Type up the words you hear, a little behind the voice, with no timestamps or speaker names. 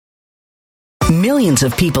Millions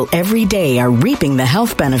of people every day are reaping the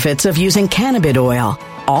health benefits of using cannabis oil,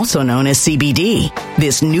 also known as CBD.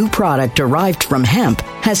 This new product derived from hemp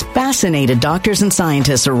has fascinated doctors and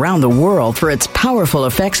scientists around the world for its powerful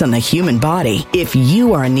effects on the human body. If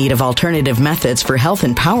you are in need of alternative methods for health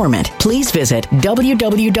empowerment, please visit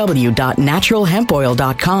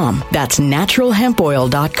www.naturalhempoil.com. That's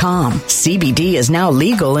naturalhempoil.com. CBD is now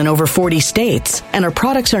legal in over 40 states, and our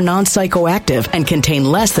products are non-psychoactive and contain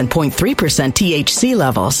less than 0.3% THC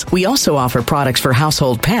levels. We also offer products for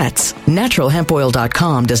household pets.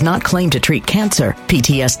 Naturalhempoil.com does not claim to treat cancer,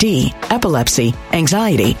 PTSD, epilepsy,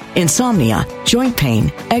 anxiety, insomnia, joint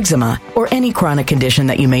pain, eczema, or any chronic condition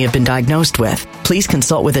that you may have been diagnosed with. Please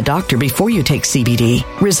consult with a doctor before you take CBD.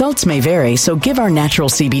 Results may vary, so give our natural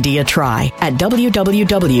CBD a try at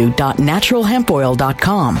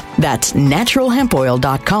www.naturalhempoil.com. That's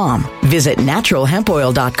naturalhempoil.com. Visit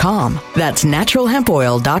naturalhempoil.com. That's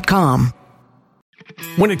naturalhempoil.com.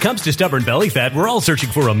 When it comes to stubborn belly fat, we're all searching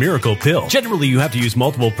for a miracle pill. Generally, you have to use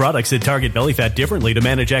multiple products that target belly fat differently to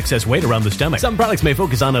manage excess weight around the stomach. Some products may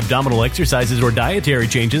focus on abdominal exercises or dietary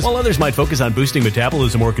changes, while others might focus on boosting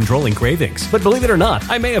metabolism or controlling cravings. But believe it or not,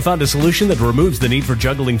 I may have found a solution that removes the need for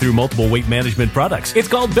juggling through multiple weight management products. It's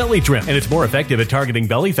called Belly Trim, and it's more effective at targeting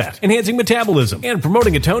belly fat, enhancing metabolism, and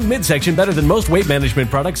promoting a toned midsection better than most weight management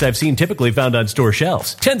products I've seen typically found on store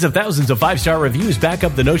shelves. Tens of thousands of 5-star reviews back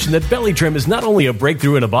up the notion that Belly Trim is not only a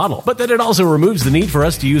breakthrough in a bottle, but that it also removes the need for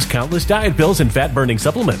us to use countless diet pills and fat-burning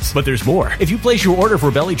supplements. But there's more. If you place your order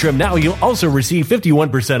for Belly Trim now, you'll also receive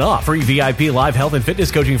 51% off, free VIP live health and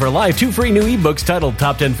fitness coaching for life, 2 free new ebooks titled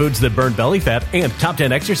Top 10 Foods That Burn Belly Fat and Top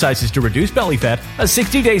 10 Exercises to Reduce Belly Fat, a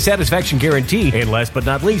 60-day satisfaction guarantee, and last but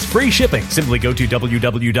not least, free shipping. Simply go to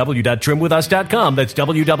www.trimwithus.com. That's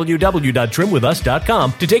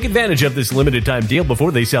www.trimwithus.com to take advantage of this limited time deal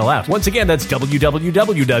before they sell out. Once again, that's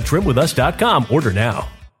www.trimwithus.com. Order now.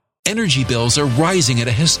 Energy bills are rising at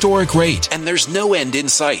a historic rate, and there's no end in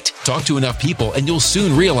sight. Talk to enough people, and you'll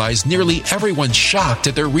soon realize nearly everyone's shocked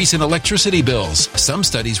at their recent electricity bills. Some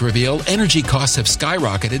studies reveal energy costs have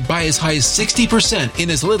skyrocketed by as high as 60%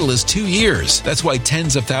 in as little as 2 years. That's why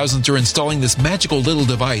tens of thousands are installing this magical little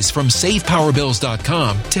device from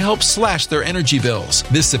SavePowerBills.com to help slash their energy bills.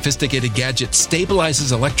 This sophisticated gadget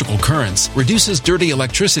stabilizes electrical currents, reduces dirty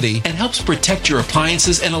electricity, and helps protect your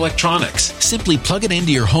appliances and electronics. Simply plug it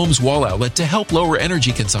into your home's wall outlet to help lower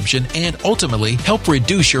energy consumption and ultimately help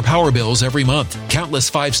reduce your power bills every month.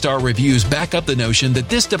 Countless 5-star reviews back up the notion that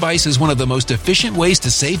this device is one of the most efficient ways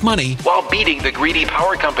to save money while beating the greedy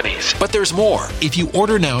power companies. But there's more. If you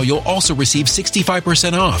order now, you'll also receive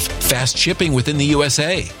 65% off, fast shipping within the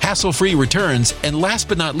USA, hassle-free returns, and last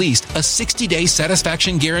but not least, a 60-day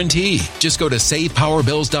satisfaction guarantee. Just go to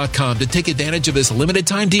SavePowerBills.com to take advantage of this limited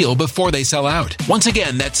time deal before they sell out. Once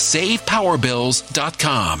again, that's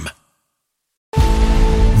SavePowerBills.com.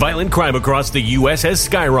 Violent crime across the U.S. has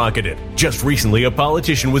skyrocketed. Just recently, a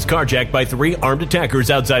politician was carjacked by 3 armed attackers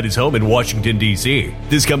outside his home in Washington, D.C.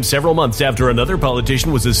 This comes several months after another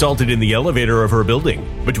politician was assaulted in the elevator of her building.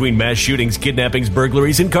 Between mass shootings, kidnappings,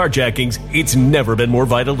 burglaries, and carjackings, it's never been more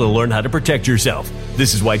vital to learn how to protect yourself.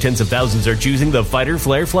 This is why tens of thousands are choosing the Fighter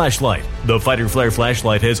Flare flashlight. The Fighter Flare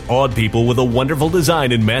flashlight has awed people with a wonderful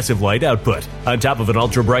design and massive light output. On top of an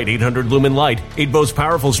ultra-bright 800-lumen light, it boasts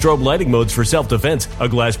powerful strobe lighting modes for self-defense, a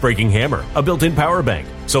glass-breaking hammer, a built-in power bank,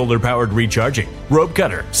 solar-powered recharging, rope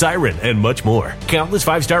cutter, siren, and much more. Countless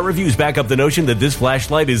 5-star reviews back up the notion that this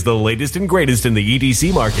flashlight is the latest and greatest in the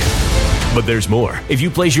EDC market. But there's more. If you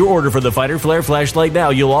place your order for the Fighter Flare flashlight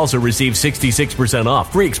now, you'll also receive 66%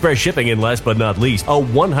 off, free express shipping, and last but not least, a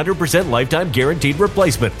 100% lifetime guaranteed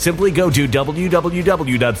replacement. Simply go to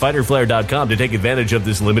www.fighterflare.com to take advantage of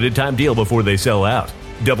this limited time deal before they sell out.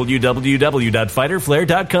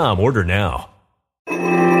 www.fighterflare.com. Order now.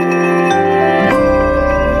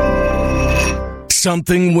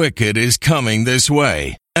 Something wicked is coming this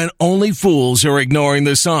way, and only fools are ignoring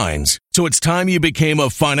the signs. So it's time you became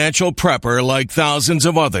a financial prepper like thousands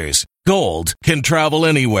of others. Gold can travel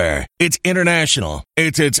anywhere. It's international.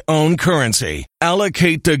 It's its own currency.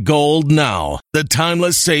 Allocate to gold now, the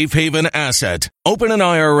timeless safe haven asset. Open an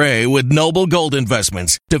IRA with Noble Gold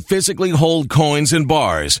Investments to physically hold coins and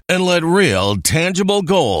bars and let real, tangible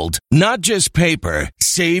gold, not just paper,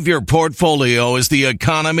 Save your portfolio as the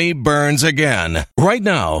economy burns again. Right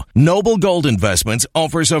now, Noble Gold Investments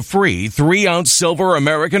offers a free 3-ounce silver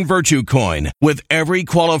American Virtue coin with every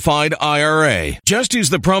qualified IRA. Just use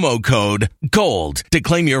the promo code GOLD to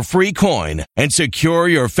claim your free coin and secure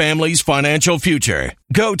your family's financial future.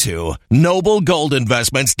 Go to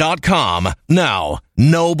noblegoldinvestments.com now.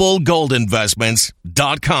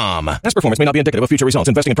 noblegoldinvestments.com. Past performance may not be indicative of future results.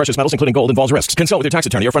 Investing in precious metals, including gold, involves risks. Consult with your tax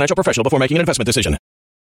attorney or financial professional before making an investment decision.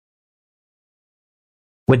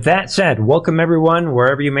 With that said, welcome everyone,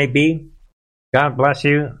 wherever you may be. God bless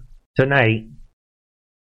you tonight.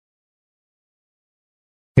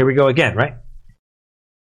 Here we go again, right?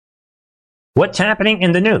 What's happening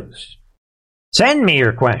in the news? Send me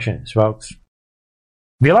your questions, folks.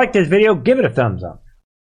 If you like this video, give it a thumbs up.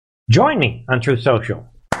 Join me on Truth Social.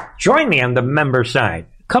 Join me on the member side.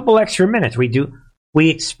 A couple extra minutes. We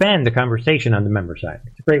expand the conversation on the member side.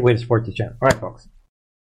 It's a great way to support the channel. All right, folks.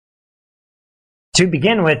 To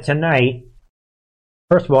begin with tonight,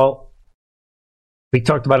 first of all, we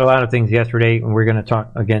talked about a lot of things yesterday, and we're going to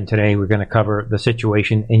talk again today. We're going to cover the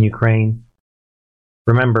situation in Ukraine.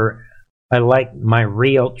 Remember, I like my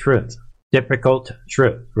real truth, difficult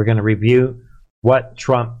truth. We're going to review what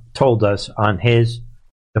Trump told us on his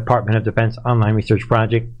Department of Defense online research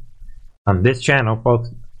project on this channel, folks.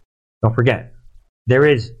 Don't forget, there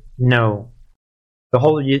is no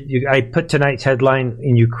I put tonight's headline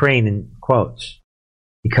in Ukraine in quotes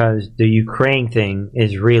because the Ukraine thing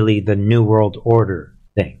is really the New World Order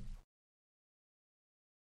thing.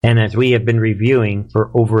 And as we have been reviewing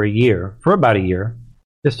for over a year, for about a year,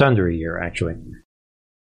 just under a year actually,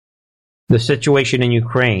 the situation in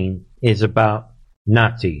Ukraine is about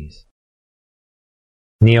Nazis.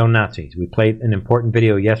 Neo-Nazis. We played an important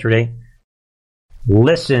video yesterday.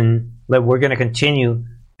 Listen, we're going to continue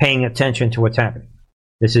paying attention to what's happening.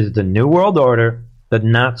 This is the New World Order. The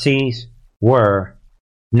Nazis were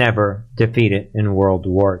never defeated in World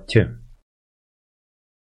War II.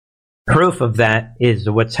 Proof of that is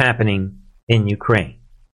what's happening in Ukraine.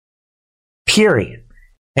 Period.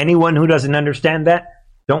 Anyone who doesn't understand that,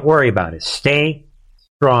 don't worry about it. Stay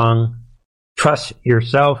strong. Trust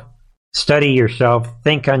yourself. Study yourself.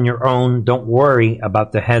 Think on your own. Don't worry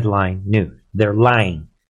about the headline news. They're lying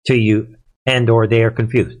to you and or they are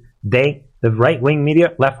confused. The right-wing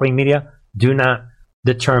media, left-wing media, do not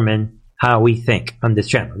determine how we think on this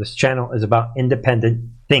channel. This channel is about independent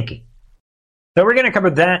thinking. So we're going to cover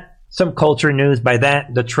that, some culture news, by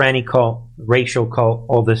that, the tranny cult, racial cult,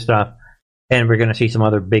 all this stuff, and we're going to see some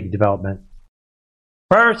other big development.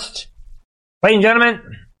 First, ladies and gentlemen,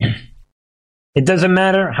 it doesn't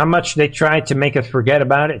matter how much they try to make us forget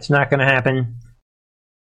about it. It's not going to happen.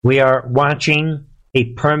 We are watching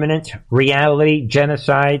a permanent reality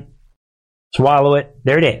genocide. Swallow it.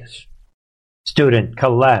 There it is. Student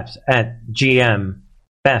collapse at GM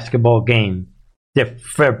basketball game.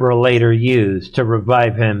 Defibrillator used to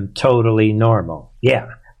revive him. Totally normal. Yeah.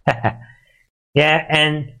 Yeah,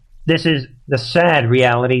 and this is the sad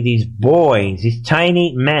reality. These boys, these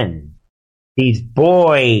tiny men, these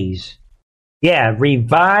boys. Yeah,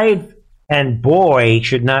 revive and boy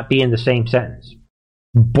should not be in the same sentence.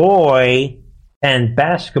 Boy and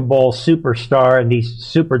basketball superstar and these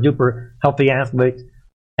super duper healthy athletes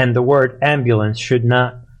and the word ambulance should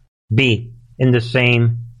not be in the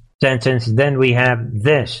same sentence. Then we have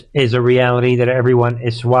this is a reality that everyone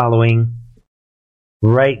is swallowing.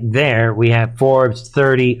 Right there we have Forbes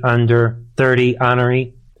 30 under 30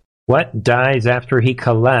 honoree. What dies after he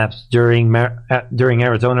collapsed during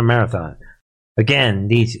Arizona Marathon? Again,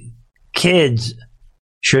 these kids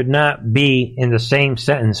should not be in the same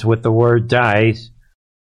sentence with the word dies.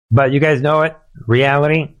 But you guys know it.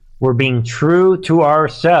 Reality. We're being true to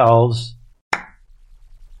ourselves.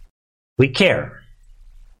 We care.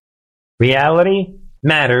 Reality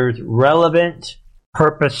matters. Relevant,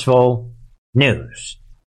 purposeful news.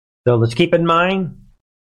 So let's keep in mind,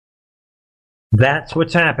 that's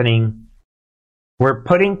what's happening. We're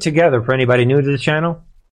putting together, for anybody new to the channel,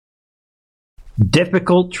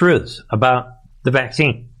 difficult truths about the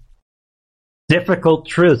vaccine. Difficult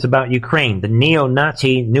truths about Ukraine, the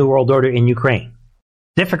neo-Nazi New World Order in Ukraine.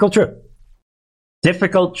 Difficult truth.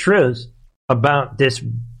 Difficult truths about this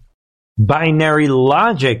binary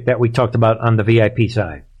logic that we talked about on the VIP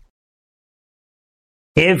side.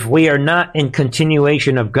 If we are not in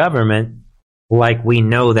continuation of government, like we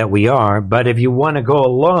know that we are, but if you want to go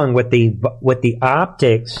along with the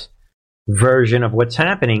optics version of what's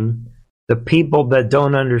happening, the people that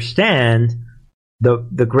don't understand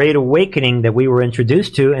the Great Awakening that we were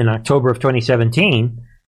introduced to in October of 2017,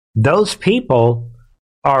 those people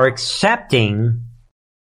are accepting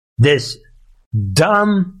this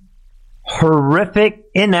dumb, horrific,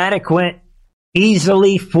 inadequate,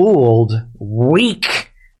 easily fooled,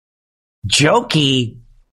 weak, jokey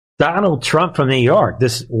Donald Trump from New York.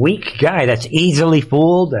 This weak guy that's easily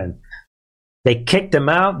fooled, and they kicked him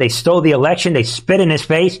out. They stole the election. They spit in his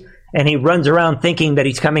face, and he runs around thinking that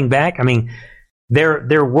he's coming back. I mean,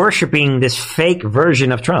 they're worshiping this fake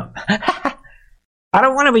version of Trump. I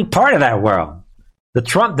don't want to be part of that world. The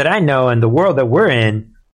Trump that I know and the world that we're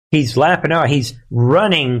in, he's laughing out. He's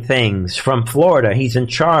running things from Florida. He's in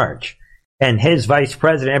charge. And his vice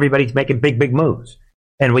president, everybody's making big, big moves.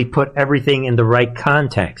 And we put everything in the right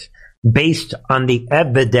context based on the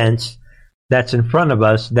evidence that's in front of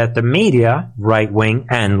us that the media, right wing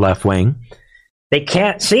and left wing, they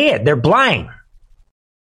can't see it. They're blind.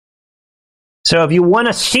 So if you want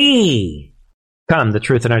to see, come the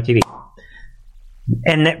truth in our TV.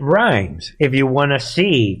 And it rhymes. If you want to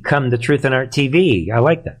see, come the truth in our TV. I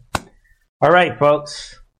like that. All right,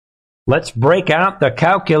 folks. Let's break out the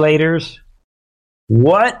calculators.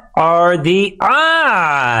 What are the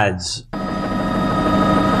odds?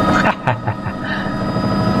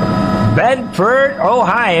 Bedford,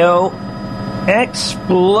 Ohio,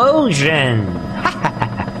 explosion.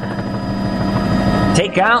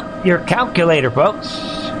 Take out your calculator, folks.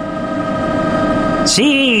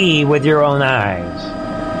 See with your own eyes.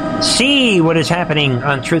 See what is happening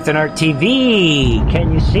on Truth and Art TV.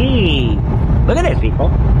 Can you see? Look at this,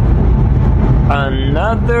 people.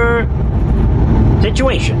 Another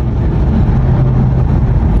situation.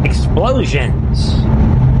 Explosions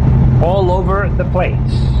all over the place.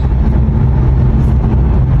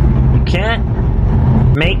 You can't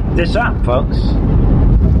make this up, folks.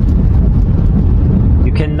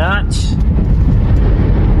 You cannot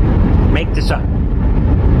make this up.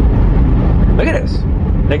 Look at this.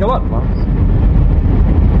 Take a look, folks.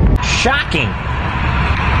 Shocking.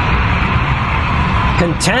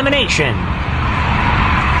 Contamination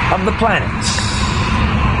of the planets.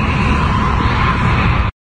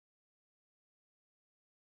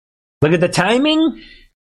 Look at the timing.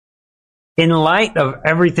 In light of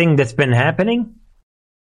everything that's been happening,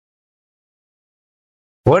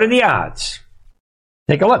 what are the odds?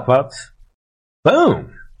 Take a look, folks.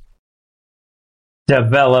 Boom.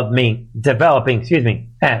 Developing,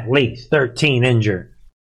 at least 13 injured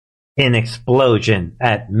in explosion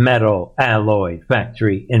at metal alloy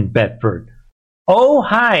factory in Bedford,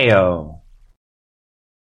 Ohio.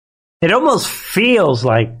 It almost feels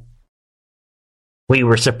like we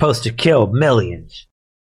were supposed to kill millions.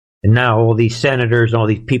 And now all these senators, all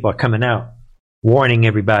these people are coming out, warning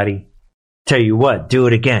everybody, tell you what, do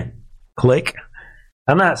it again. Click.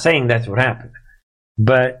 I'm not saying that's what happened.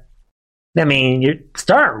 But, I mean, you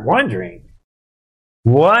start wondering,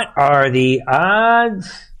 what are the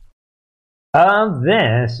odds of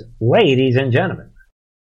this, ladies and gentlemen?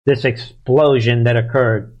 This explosion that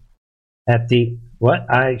occurred at the,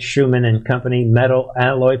 Schumann and Company metal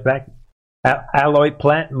alloy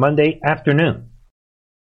plant Monday afternoon.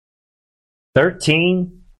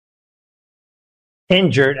 13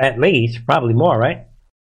 injured at least, probably more, right?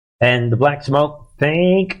 And the black smoke,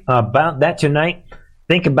 think about that tonight.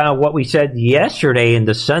 Think about what we said yesterday in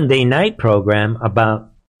the Sunday night program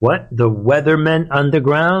about what? The Weatherman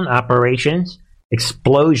underground operations,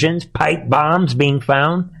 explosions, pipe bombs being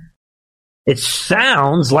found. It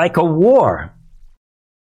sounds like a war.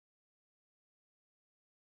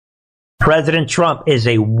 President Trump is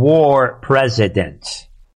a war president.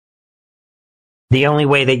 The only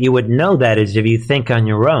way that you would know that is if you think on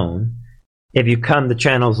your own, if you come to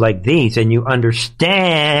channels like these and you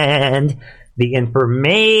understand the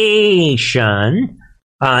information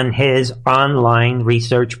on his online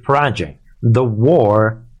research project. The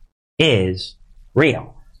war is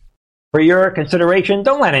real. For your consideration,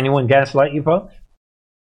 don't let anyone gaslight you, folks.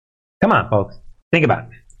 Come on, folks. Think about it.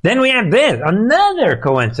 Then we have this, another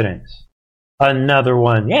coincidence. Another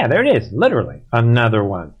one. Yeah, there it is. Literally. Another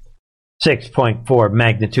one. 6.4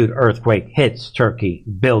 magnitude earthquake hits Turkey.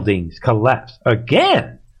 Buildings collapse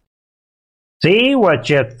again. See what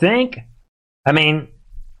you think? I mean,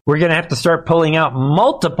 we're going to have to start pulling out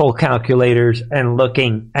multiple calculators and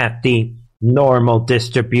looking at the normal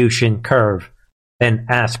distribution curve and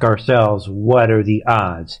ask ourselves, what are the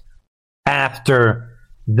odds? After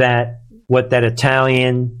that, what that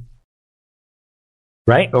Italian,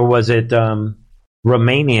 right? Or was it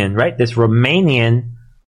Romanian, right? This Romanian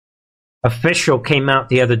official came out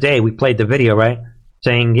the other day. We played the video, right?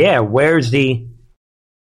 Saying, yeah, where's the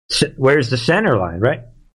center line, right?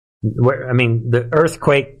 The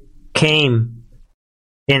earthquake came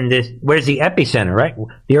in this. Where's the epicenter, right?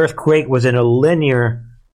 The earthquake was in a linear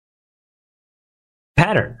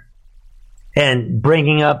pattern. and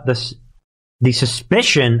bringing up the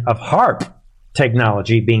suspicion of HARP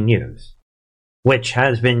technology being used, which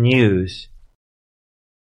has been used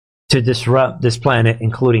to disrupt this planet,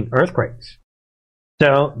 including earthquakes.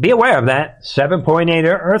 So be aware of that. 7.8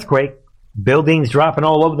 earthquake, buildings dropping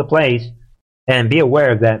all over the place, and be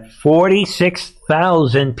aware that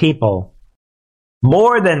 46,000 people,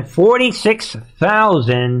 more than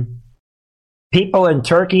 46,000 people in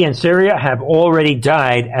Turkey and Syria have already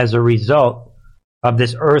died as a result of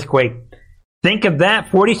this earthquake. Think of that,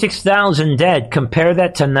 46,000 dead. Compare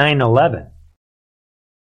that to 9/11,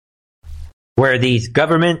 where these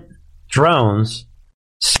government drones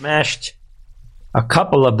smashed a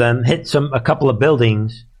couple of them, hit a couple of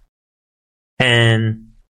buildings,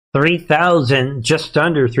 and 3,000, just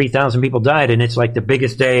under 3,000 people died, and it's like the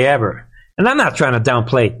biggest day ever. And I'm not trying to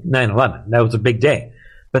downplay 9/11. That was a big day.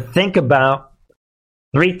 But think about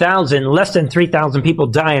 3,000, less than 3,000 people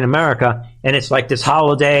die in America, and it's like this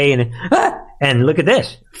holiday, and look at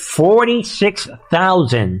this,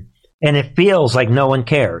 46,000, and it feels like no one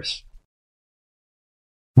cares.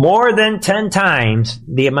 More than 10 times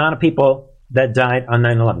the amount of people that died on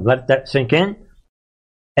 9/11. Let that sink in.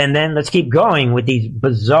 And then let's keep going with these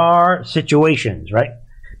bizarre situations, right?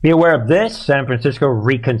 Be aware of this. San Francisco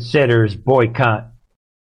reconsiders boycott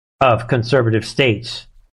of conservative states.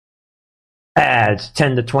 Adds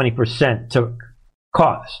 10 to 20% to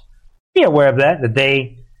cost. Be aware of that.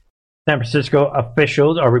 San Francisco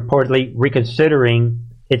officials are reportedly reconsidering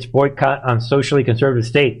its boycott on socially conservative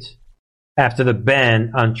states after the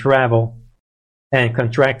ban on travel and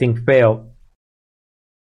contracting failed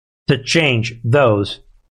to change those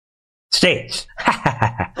states.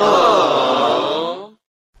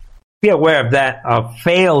 Be aware of that, a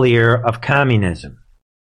failure of communism.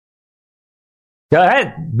 Go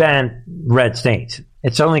ahead, ban red states.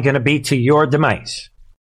 It's only going to be to your demise.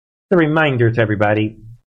 A reminder to everybody,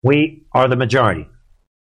 we are the majority.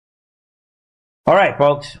 All right,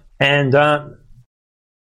 folks, and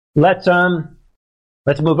let's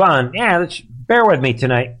move on. Yeah, bear with me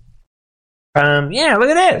tonight. Yeah, look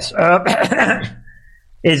at this.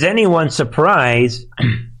 Is anyone surprised?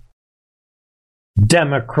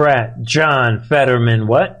 Democrat John Fetterman,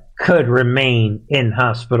 could remain in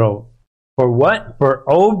hospital for what? For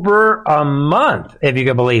over a month, if you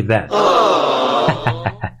can believe that.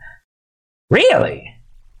 Really?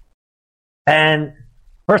 And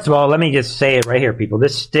first of all, let me just say it right here, people.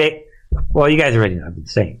 Well, you guys already know. I've been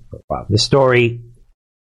saying it for a while. This story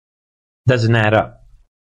doesn't add up.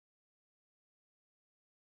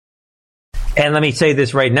 And let me say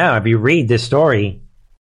this right now. If you read this story,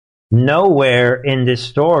 nowhere in this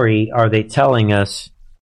story are they telling us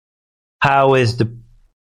how is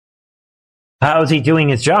he doing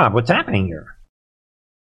his job? What's happening here?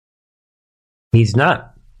 He's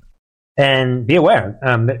not. And be aware,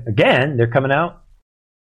 again, they're coming out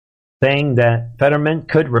saying that Fetterman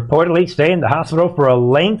could reportedly stay in the hospital for a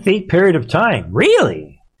lengthy period of time.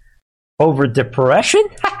 Really? Over depression?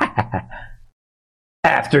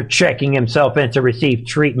 After checking himself in to receive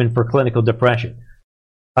treatment for clinical depression.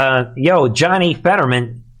 Johnny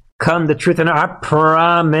Fetterman, come the truth, and I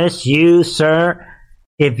promise you, sir,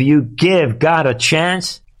 if you give God a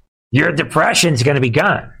chance, your depression's going to be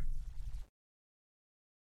gone.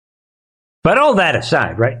 But all that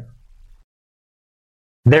aside, right?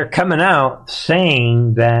 They're coming out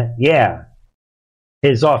saying that,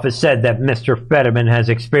 his office said that Mr. Fetterman has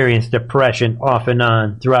experienced depression off and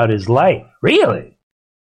on throughout his life. Really?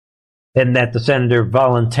 And that the senator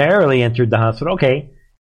voluntarily entered the hospital. Okay.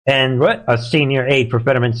 And a senior aide for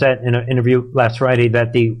Fetterman said in an interview last Friday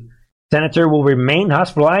that the senator will remain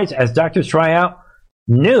hospitalized as doctors try out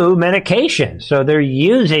new medication. So they're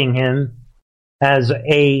using him as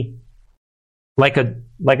like a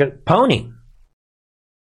pony.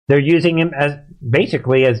 They're using him as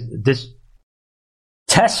basically as this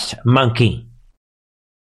test monkey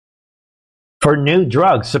for new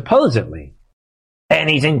drugs, supposedly. And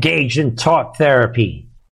he's engaged in talk therapy.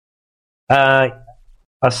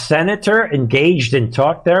 A senator engaged in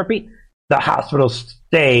talk therapy? The hospital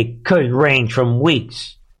stay could range from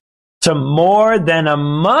weeks to more than a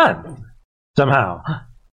month, somehow.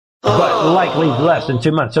 But likely less than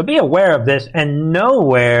 2 months. So be aware of this, and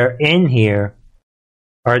nowhere in here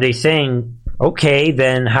are they saying, okay,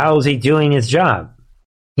 then how's he doing his job?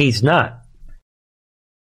 He's not.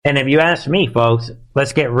 And if you ask me, folks,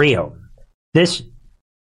 let's get real. This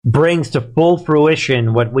brings to full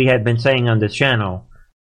fruition what we had been saying on this channel.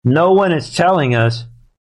 No one is telling us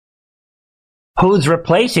who's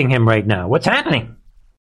replacing him right now. What's happening?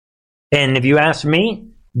 And if you ask me,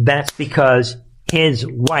 that's because his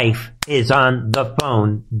wife is on the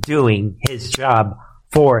phone doing his job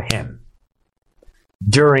for him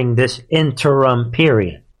during this interim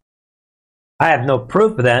period. I have no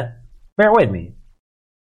proof of that. Bear with me.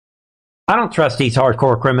 I don't trust these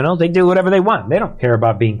hardcore criminals. They do whatever they want. They don't care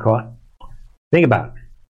about being caught. Think about it.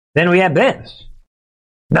 Then we have this.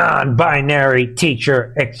 Non-binary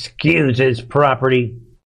teacher excuses property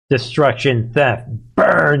destruction theft.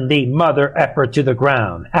 Burn the mother effer to the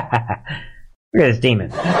ground. Look at this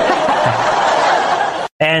demon.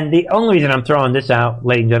 And the only reason I'm throwing this out,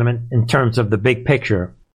 ladies and gentlemen, in terms of the big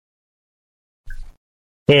picture,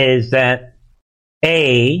 is that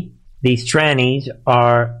these trannies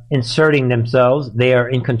are inserting themselves. They are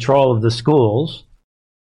in control of the schools,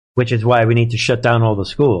 which is why we need to shut down all the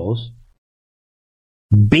schools.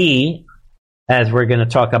 B, as we're going to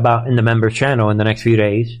talk about in the members channel in the next few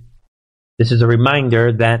days, this is a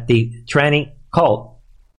reminder that the tranny cult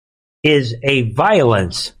is a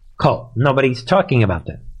violence cult. Nobody's talking about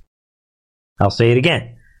that. I'll say it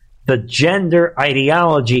again. The gender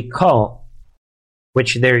ideology cult,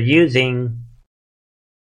 which they're using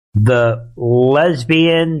the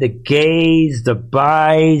lesbian, the gays, the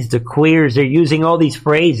bis, the queers, they're using all these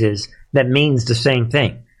phrases that means the same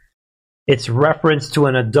thing. It's reference to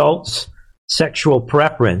an adult's sexual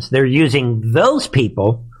preference. They're using those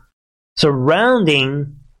people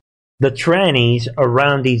surrounding the trannies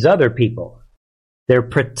around these other people. They're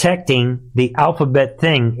protecting the alphabet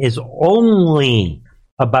thing is only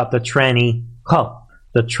about the tranny cult.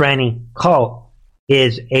 The tranny cult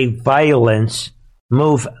is a violence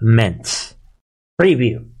movement.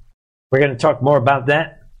 Preview. We're going to talk more about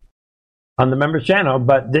that on the members channel,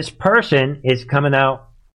 but this person is coming out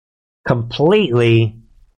completely.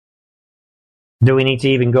 Do we need to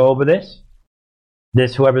even go over this?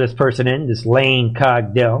 Whoever this person is, this Lane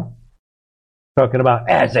Cogdill, talking about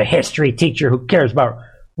as a history teacher who cares about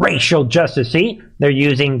racial justice. See, they're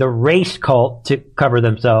using the race cult to cover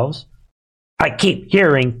themselves. I keep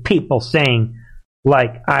hearing people saying,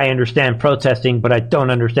 like, I understand protesting, but I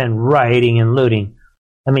don't understand rioting and looting.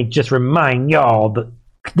 Let me just remind y'all that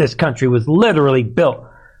this country was literally built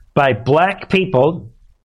by black people,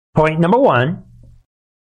 point number one.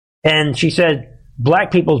 And she said,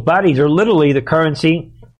 black people's bodies are literally the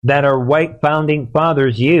currency that our white founding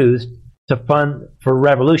fathers used to fund for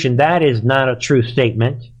revolution. That is not a true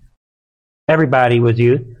statement. Everybody was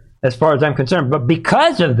used, as far as I'm concerned. But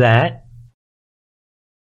because of that,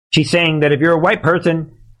 she's saying that if you're a white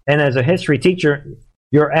person and as a history teacher,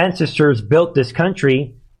 your ancestors built this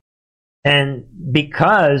country, and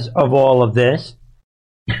because of all of this,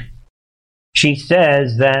 she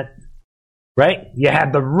says that, right, you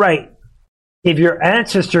have the right. If your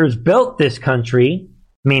ancestors built this country,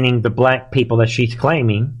 meaning the black people that she's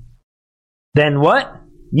claiming, then what?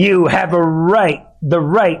 You have the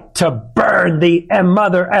right to burn the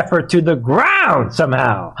mother effer to the ground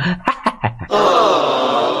somehow.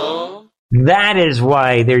 That is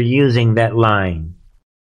why they're using that line.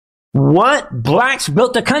 What? Blacks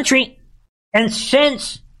built the country, and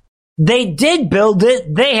since they did build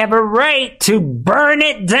it, they have a right to burn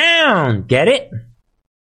it down. Get it?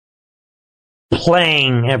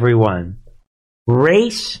 Playing everyone.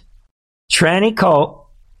 Race, tranny cult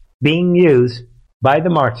being used by the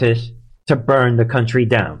Marxists to burn the country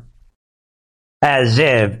down. As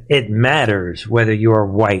if it matters whether you are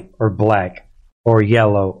white or black or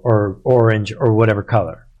yellow or orange or whatever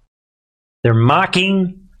color. They're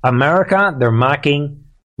mocking America. They're mocking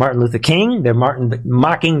Martin Luther King. They're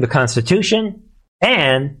mocking the Constitution.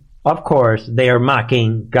 And, of course, they are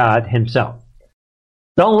mocking God himself.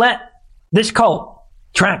 Don't let this cult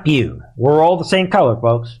trap you. We're all the same color,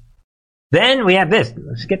 folks. Then we have this.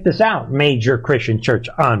 Let's get this out. Major Christian church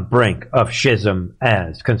on brink of schism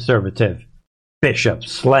as conservative bishops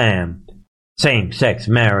slam same-sex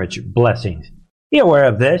marriage blessings. Be aware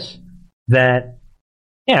of this. That,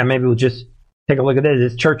 yeah, maybe we'll just take a look at this.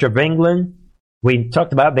 This Church of England, we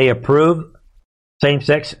talked about, they approved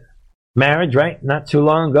same-sex marriage, right? Not too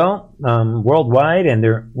long ago, worldwide, and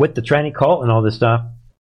they're with the tranny cult and all this stuff.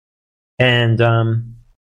 And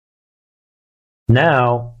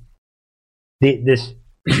now, this,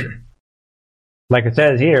 like it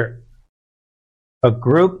says here, a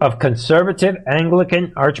group of conservative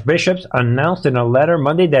Anglican archbishops announced in a letter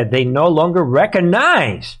Monday that they no longer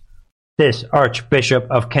recognize this Archbishop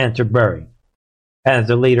of Canterbury as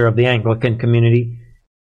the leader of the Anglican communion.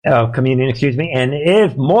 And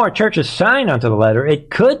if more churches sign onto the letter,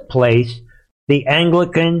 it could place the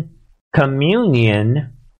Anglican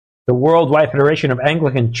Communion, the Worldwide Federation of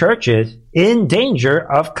Anglican Churches, in danger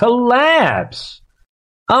of collapse.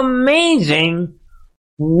 Amazing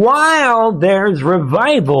while there's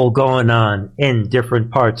revival going on in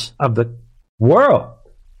different parts of the world,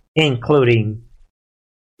 including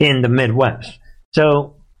in the Midwest.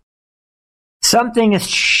 So something is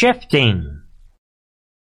shifting.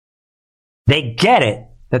 They get it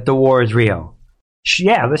that the war is real.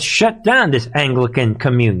 Yeah, let's shut down this Anglican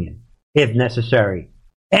communion if necessary.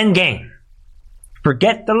 End game.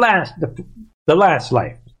 Forget the last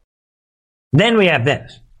life. Then we have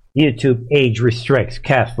this. YouTube age restricts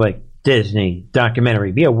Catholic Disney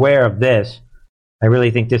documentary. Be aware of this. I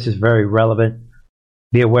really think this is very relevant.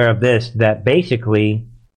 Be aware of this, that basically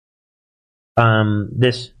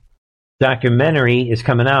this documentary is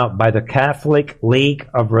coming out by the Catholic League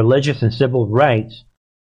of Religious and Civil Rights,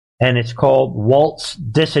 and it's called Walt's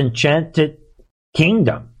Disenchanted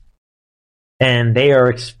Kingdom. And they are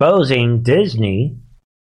exposing Disney,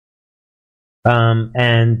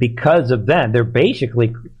 and because of that, they're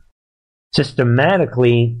basically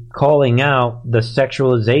systematically calling out the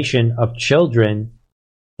sexualization of children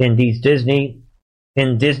in these Disney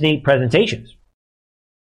presentations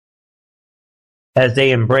as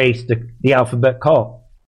they embrace the alphabet cult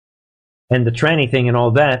and the tranny thing and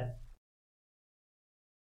all that.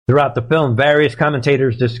 Throughout the film, various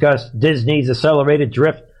commentators discuss Disney's accelerated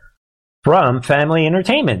drift from family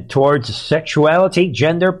entertainment towards sexuality,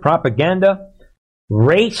 gender propaganda,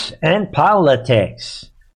 race, and politics.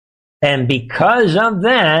 And because of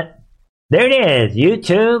that, there it is.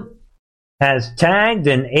 YouTube has tagged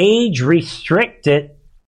an age-restricted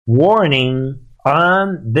warning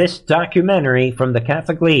on this documentary from the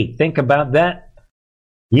Catholic League. Think about that.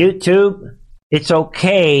 YouTube, it's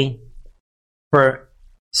okay for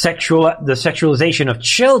the sexualization of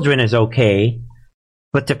children is okay,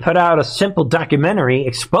 but to put out a simple documentary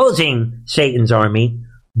exposing Satan's army,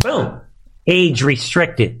 boom,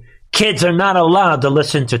 age-restricted. Kids are not allowed to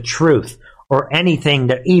listen to truth or anything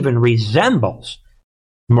that even resembles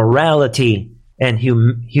morality and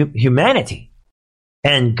humanity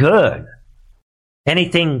and good.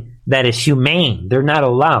 Anything that is humane, they're not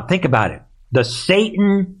allowed. Think about it. The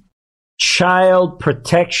Satan Child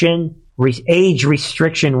Protection Age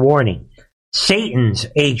Restriction Warning. Satan's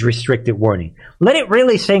age restricted warning. Let it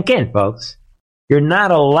really sink in, folks. You're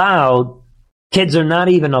not allowed. Kids are not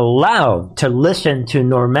even allowed to listen to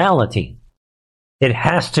normality. It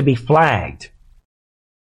has to be flagged.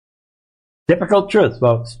 Difficult truth,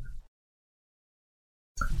 folks.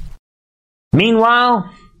 Meanwhile,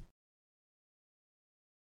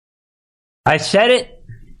 I said it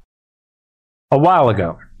a while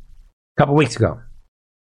ago, a couple weeks ago,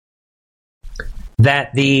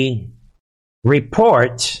 that the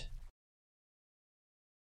report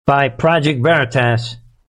by Project Veritas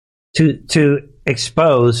to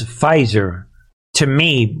expose Pfizer, to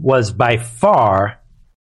me, was by far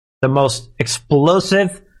the most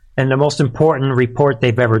explosive and the most important report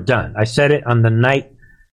they've ever done. I said it on the night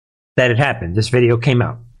that it happened. This video came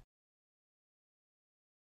out.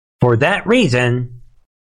 For that reason,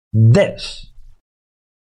 this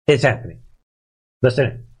is happening. Listen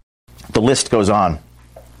in. The list goes on.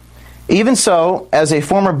 Even so, as a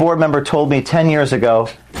former board member told me 10 years ago,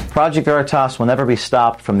 Project Veritas will never be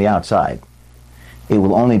stopped from the outside. It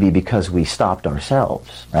will only be because we stopped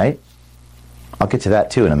ourselves, right? I'll get to that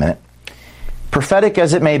too in a minute. Prophetic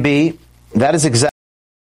as it may be, that is exactly.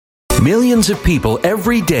 Millions of people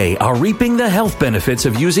every day are reaping the health benefits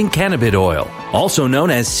of using cannabis oil, also known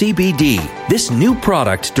as CBD. This new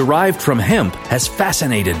product derived from hemp has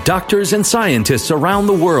fascinated doctors and scientists around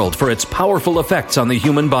the world for its powerful effects on the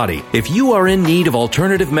human body. If you are in need of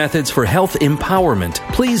alternative methods for health empowerment,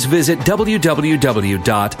 please visit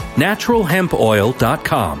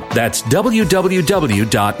www.naturalhempoil.com. That's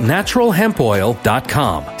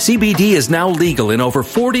www.naturalhempoil.com. CBD is now legal in over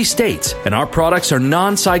 40 states, and our products are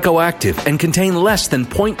non-psychoactive and contain less than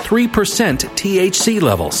 0.3% THC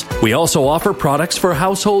levels. We also offer products for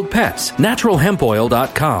household pets.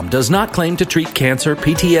 NaturalHempOil.com does not claim to treat cancer,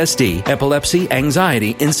 PTSD, epilepsy,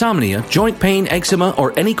 anxiety, insomnia, joint pain, eczema,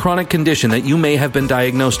 or any chronic condition that you may have been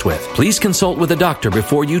diagnosed with. Please consult with a doctor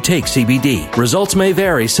before you take CBD. Results may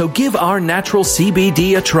vary, so give our natural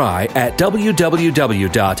CBD a try at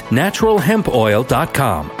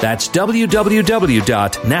www.naturalhempoil.com. That's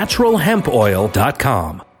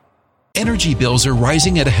www.naturalhempoil.com. Energy bills are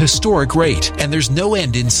rising at a historic rate, and there's no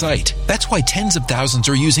end in sight. That's why tens of thousands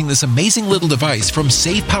are using this amazing little device from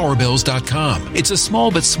SavePowerBills.com. It's a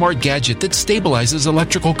small but smart gadget that stabilizes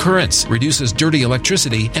electrical currents, reduces dirty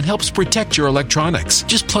electricity, and helps protect your electronics.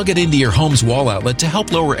 Just plug it into your home's wall outlet to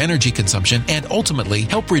help lower energy consumption and ultimately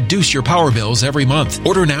help reduce your power bills every month.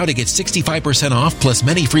 Order now to get 65% off plus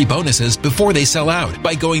many free bonuses before they sell out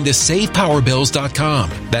by going to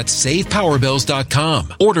SavePowerBills.com. That's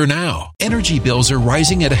SavePowerBills.com. Order now. Energy bills are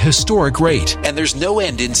rising at a historic rate, and there's no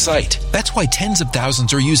end in sight. That's why tens of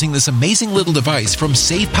thousands are using this amazing little device from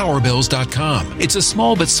SavePowerBills.com. It's a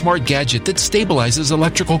small but smart gadget that stabilizes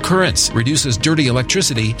electrical currents, reduces dirty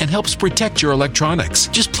electricity, and helps protect your electronics.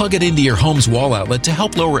 Just plug it into your home's wall outlet to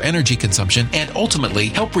help lower energy consumption and ultimately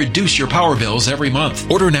help reduce your power bills every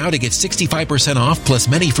month. Order now to get 65% off plus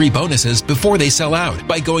many free bonuses before they sell out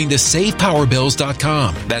by going to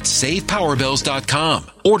SavePowerBills.com. That's SavePowerBills.com.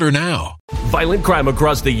 Order now. Violent crime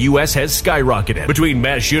across the U.S. has skyrocketed. Between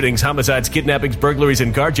mass shootings, homicides, kidnappings, burglaries,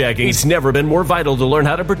 and carjacking, it's never been more vital to learn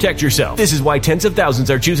how to protect yourself. This is why tens of thousands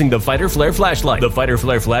are choosing the Fighter Flare flashlight. The Fighter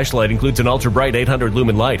Flare flashlight includes an ultra-bright 800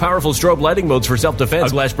 lumen light, powerful strobe lighting modes for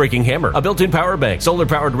self-defense, a glass-breaking hammer, a built-in power bank,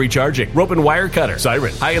 solar-powered recharging, rope and wire cutter,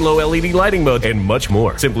 siren, high and low LED lighting mode, and much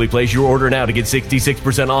more. Simply place your order now to get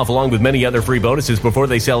 66% off along with many other free bonuses before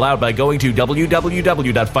they sell out by going to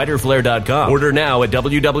www.fighterflare.com. Order now at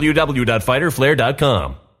www.fighterflare.com.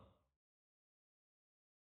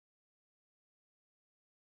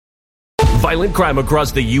 Violent crime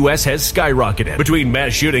across the U.S. has skyrocketed. Between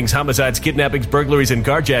mass shootings, homicides, kidnappings, burglaries, and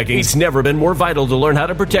carjacking, it's never been more vital to learn how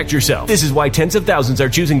to protect yourself. This is why tens of thousands are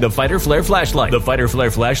choosing the Fighter Flare flashlight. The Fighter Flare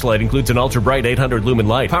flashlight includes an ultra-bright 800 lumen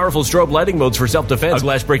light, powerful strobe lighting modes for self-defense, a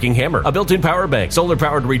glass-breaking hammer, a built-in power bank,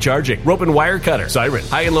 solar-powered recharging, rope and wire cutter, siren,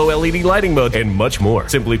 high and low LED lighting mode, and much more.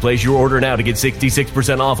 Simply place your order now to get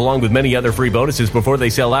 66% off along with many other free bonuses before they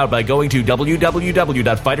sell out by going to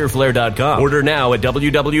www.fighterflare.com. Order now at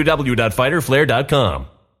www.fighterflare.com.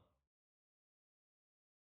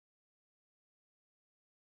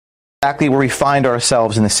 Exactly where we find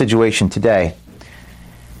ourselves in the situation today.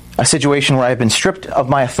 A situation where I've been stripped of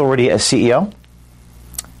my authority as CEO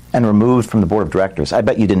and removed from the board of directors. I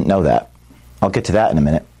bet you didn't know that. I'll get to that in a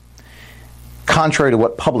minute. Contrary to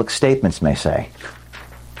what public statements may say.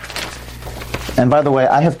 And by the way,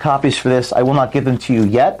 I have copies for this. I will not give them to you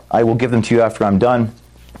yet. I will give them to you after I'm done.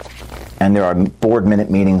 And there are board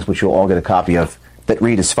minute meetings, which you'll all get a copy of, that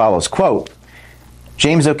read as follows. Quote,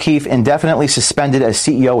 James O'Keefe indefinitely suspended as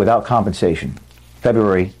CEO without compensation.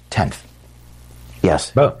 February 10th.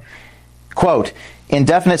 Yes. Oh. Quote,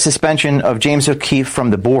 indefinite suspension of James O'Keefe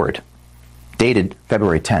from the board. Dated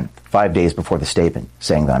February 10th, 5 days before the statement,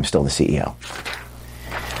 saying that I'm still the CEO.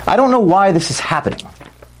 I don't know why this is happening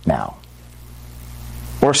now.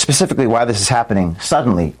 Or specifically why this is happening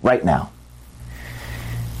suddenly, right now.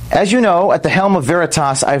 As you know, at the helm of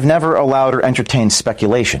Veritas, I've never allowed or entertained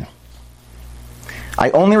speculation. I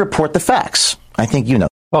only report the facts. I think you know.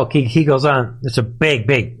 Well, he goes on. It's a big,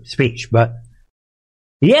 big speech, but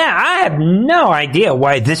yeah, I have no idea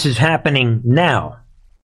why this is happening now.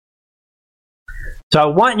 So I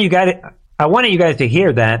wanted you guys to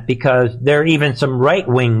hear that because there are even some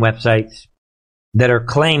right-wing websites that are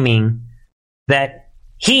claiming that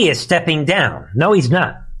he is stepping down. No, he's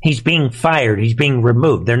not. He's being fired. He's being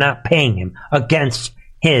removed. They're not paying him against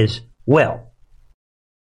his will.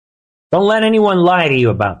 Don't let anyone lie to you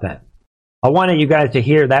about that. I wanted you guys to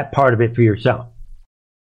hear that part of it for yourself.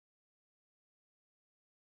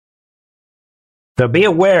 So be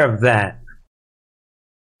aware of that.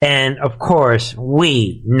 And, of course,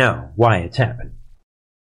 we know why it's happened.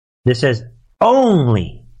 This is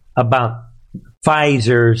only about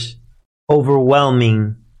Pfizer's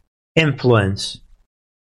overwhelming influence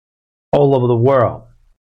all over the world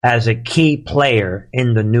as a key player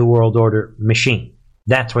in the New World Order machine.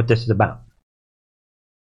 That's what this is about.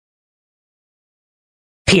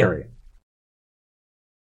 Period.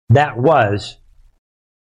 That was,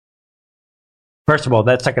 first of all,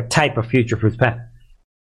 that's like a type of Future Foods patent.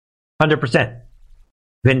 100%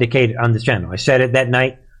 vindicated on this channel. I said it that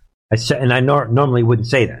night. I said, and I normally wouldn't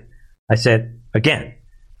say that. I said, again,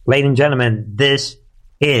 ladies and gentlemen, this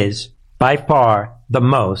is by far the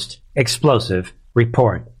most explosive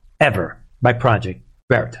report ever by Project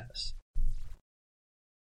Veritas.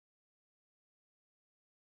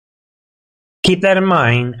 Keep that in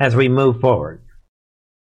mind as we move forward.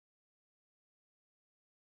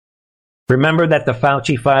 Remember that the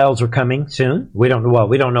Fauci files are coming soon? We don't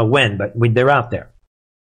know when, but they're out there.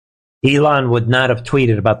 Elon would not have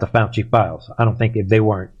tweeted about the Fauci files. I don't think if they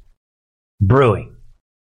weren't brewing.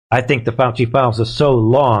 I think the Fauci files are so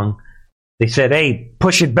long They said, hey,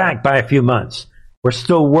 push it back by a few months. We're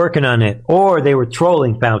still working on it. Or they were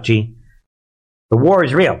trolling Fauci. The war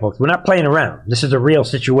is real, folks. We're not playing around. This is a real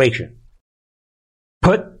situation.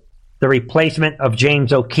 Put the replacement of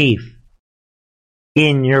James O'Keefe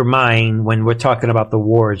in your mind when we're talking about the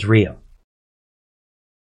war is real.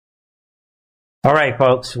 All right,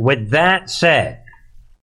 folks. With that said,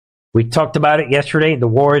 we talked about it yesterday. The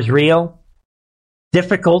war is real.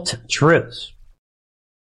 Difficult truths.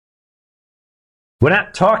 We're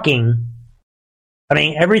not talking,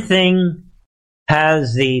 everything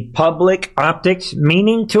has the public optics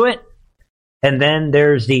meaning to it, and then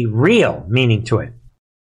there's the real meaning to it.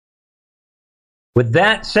 With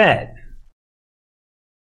that said,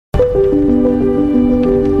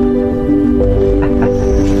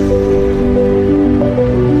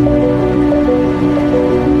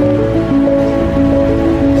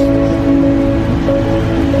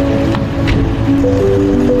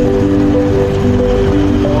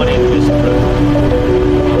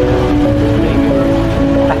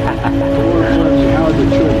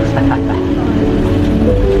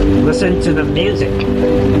 listen to the music.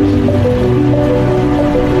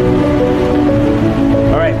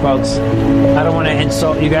 All right, folks. I don't want to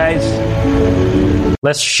insult you guys.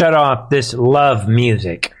 Let's shut off this love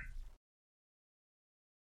music.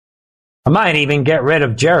 I might even get rid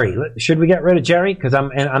of Jerry. Should we get rid of Jerry? Because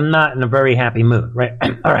I'm not in a very happy mood, right?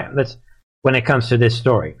 All right, let's. When it comes to this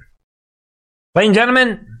story, ladies and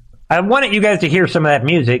gentlemen, I wanted you guys to hear some of that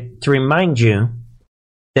music to remind you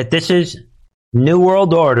that this is New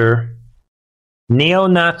World Order,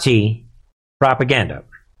 neo-Nazi propaganda.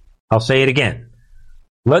 I'll say it again.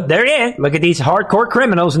 Look, there it is. Look at these hardcore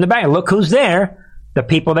criminals in the back. Look who's there. The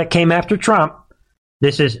people that came after Trump.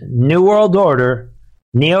 This is New World Order,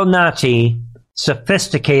 neo-Nazi,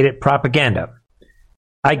 sophisticated propaganda.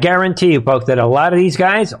 I guarantee you, folks, that a lot of these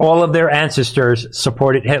guys, all of their ancestors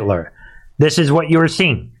supported Hitler. This is what you're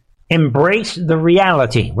seeing. Embrace the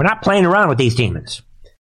reality. We're not playing around with these demons.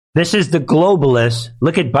 This is the globalists.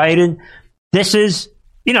 Look at Biden. This is,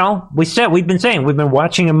 we've been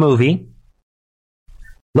watching a movie.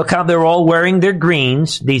 Look how they're all wearing their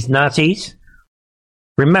greens, these Nazis.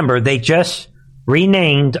 Remember, they just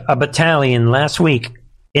renamed a battalion last week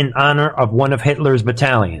in honor of one of Hitler's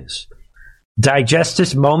battalions. Digest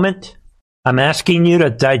this moment. I'm asking you to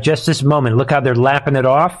digest this moment. Look how they're lapping it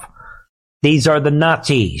off. These are the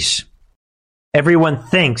Nazis. Everyone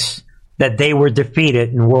thinks that they were defeated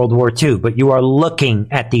in World War II, but you are looking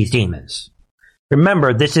at these demons.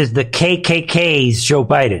 Remember, this is the KKK's Joe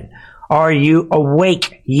Biden. Are you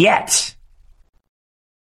awake yet?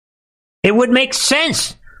 It would make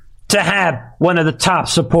sense to have one of the top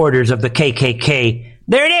supporters of the KKK.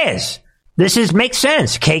 There it is. Makes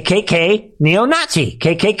sense. KKK neo-Nazi.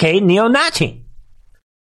 KKK neo-Nazi.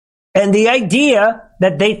 And the idea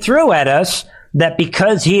that they threw at us that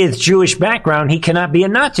because he is Jewish background, he cannot be a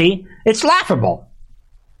Nazi, it's laughable.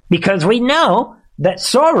 Because we know that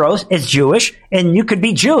Soros is Jewish, and you could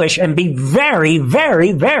be Jewish and be very,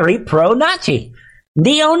 very, very pro-Nazi.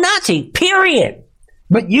 Neo-Nazi, period.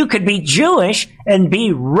 But you could be Jewish and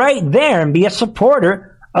be right there and be a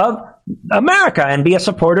supporter of America and be a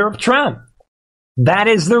supporter of Trump. That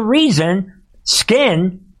is the reason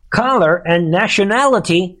skin, color, and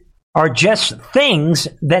nationality are just things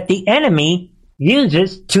that the enemy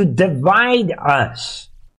uses to divide us.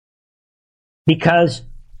 Because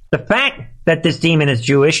the fact that this demon is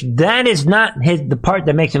Jewish, that is not the part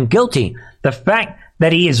that makes him guilty. The fact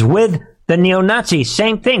that he is with the neo-Nazis,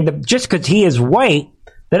 same thing. Just because he is white,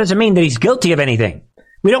 that doesn't mean that he's guilty of anything.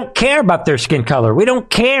 We don't care about their skin color. We don't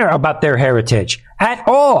care about their heritage at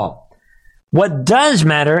all. What does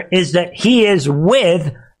matter is that he is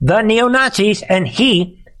with the neo-Nazis and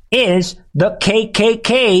he is the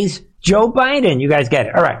KKK's Joe Biden. You guys get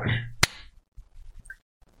it. All right.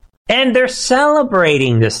 And they're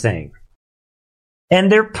celebrating this thing.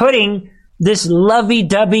 And they're putting this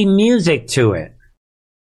lovey-dovey music to it.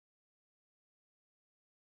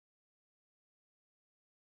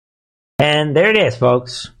 And there it is,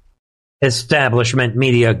 folks. Establishment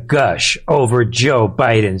media gush over Joe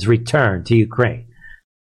Biden's return to Ukraine.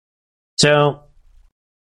 So,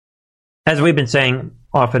 as we've been saying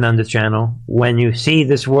often on this channel, when you see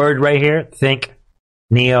this word right here, think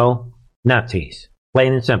neo-Nazis.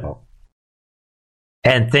 Plain and simple.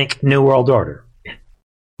 And think New World Order,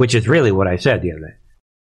 which is really what I said the other day.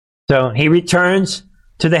 So he returns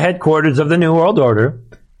to the headquarters of the New World Order,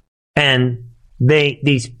 and the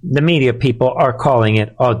media people are calling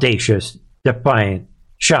it audacious, defiant,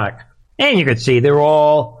 shock. And you can see they're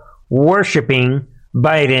all worshiping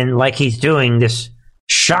Biden like he's doing this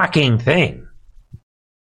shocking thing.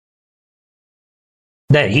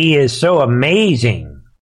 that he is so amazing.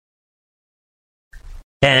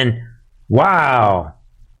 And wow,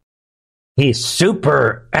 he's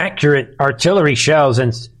super accurate artillery shells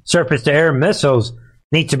and surface-to-air missiles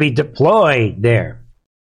need to be deployed there.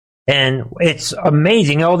 And it's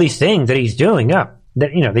amazing all these things that he's doing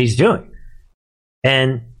that he's doing.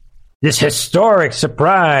 And this historic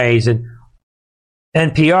surprise, and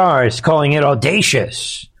NPR is calling it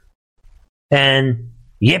audacious. And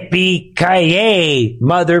yippee-ki-yay,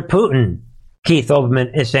 Mother Putin, Keith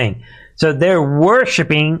Olbermann is saying. So they're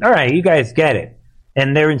worshiping, all right, you guys get it.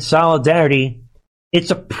 And they're in solidarity.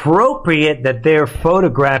 It's appropriate that they're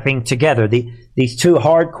photographing together these two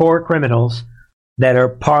hardcore criminals that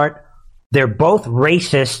are they're both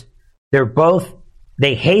racist,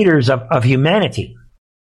 they haters of humanity.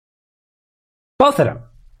 Both of them.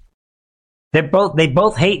 They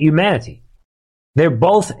both hate humanity. They're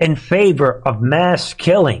both in favor of mass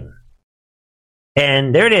killing.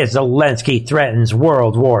 And there it is. Zelensky threatens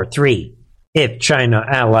World War III if China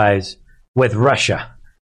allies with Russia.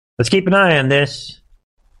 Let's keep an eye on this.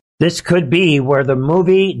 This could be where the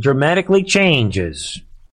movie dramatically changes.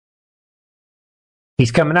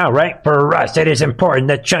 He's coming out, right? For us, it is important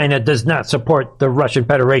that China does not support the Russian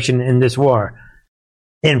Federation in this war.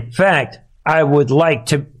 In fact, I would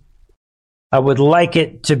like it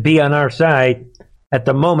to be on our side. At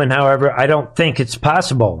the moment, however, I don't think it's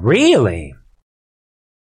possible. Really?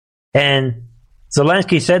 And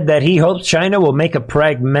Zelensky said that he hopes China will make a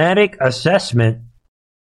pragmatic assessment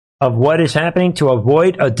of what is happening to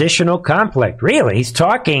avoid additional conflict. Really? He's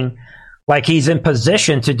talking like he's in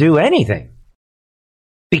position to do anything.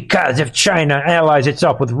 Because if China allies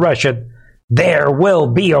itself with Russia, there will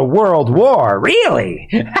be a world war. Really?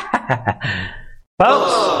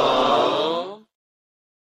 Folks,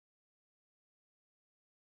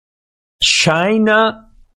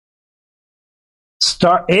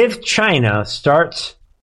 if China starts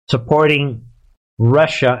supporting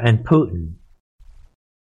Russia and Putin,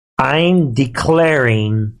 I'm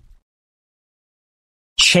declaring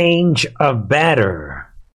change of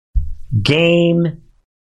batter, game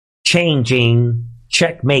changing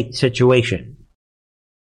checkmate situation.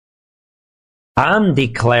 I'm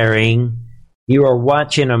declaring you are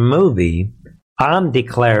watching a movie. I'm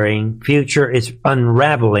declaring future is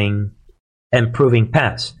unraveling and proving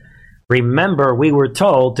past. Remember, we were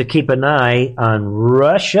told to keep an eye on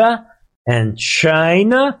Russia and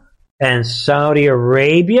China and Saudi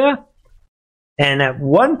Arabia. And at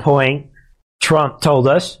one point, Trump told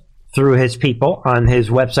us through his people on his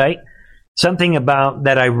website something about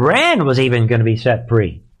that Iran was even going to be set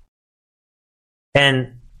free.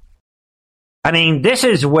 And I mean, this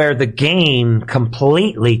is where the game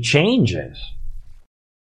completely changes.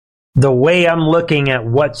 The way I'm looking at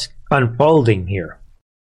what's unfolding here.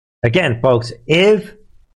 Again, folks, if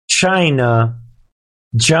China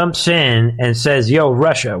jumps in and says, yo,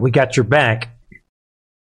 Russia, we got your back.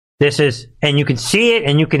 This is, and you can see it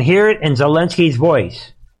and you can hear it in Zelensky's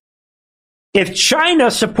voice. If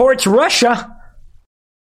China supports Russia,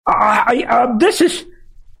 I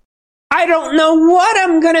don't know what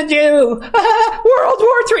I'm going to do. World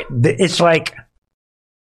War III. It's like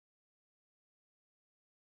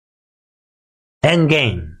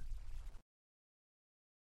endgame.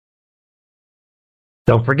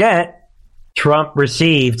 Don't forget, Trump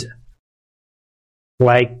received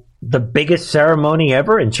like the biggest ceremony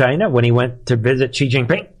ever in China when he went to visit Xi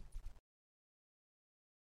Jinping.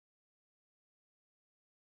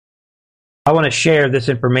 I want to share this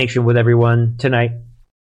information with everyone tonight.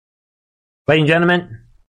 Ladies and gentlemen,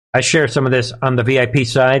 I share some of this on the VIP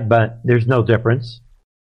side, but there's no difference.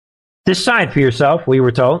 Decide for yourself, we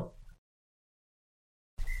were told.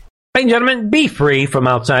 Ladies and gentlemen, be free from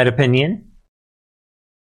outside opinion.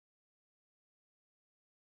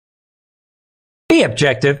 Be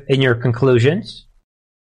objective in your conclusions.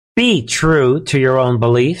 Be true to your own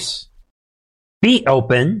beliefs. Be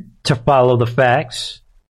open to follow the facts.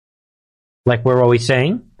 Like we're always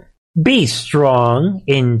saying. Be strong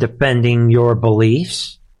in defending your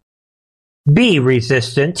beliefs. Be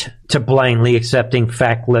resistant to blindly accepting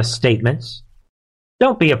factless statements.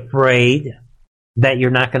 Don't be afraid that you're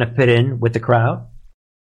not going to fit in with the crowd.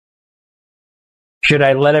 Should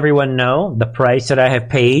I let everyone know the price that I have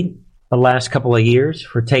paid the last couple of years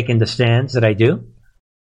for taking the stands that I do?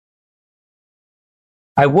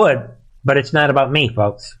 I would, but it's not about me,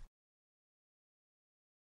 folks.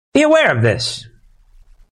 Be aware of this.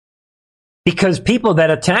 Because people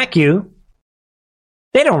that attack you,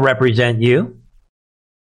 they don't represent you.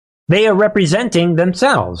 They are representing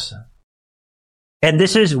themselves. And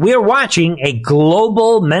we're watching a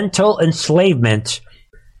global mental enslavement.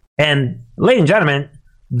 And ladies and gentlemen,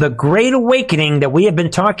 the Great Awakening that we have been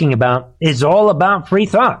talking about is all about free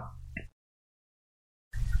thought.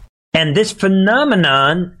 And this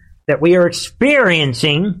phenomenon that we are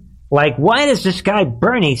experiencing, like, why does this guy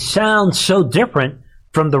Bernie sound so different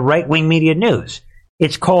from the right-wing media news?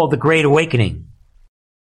 It's called the Great Awakening.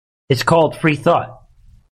 It's called free thought.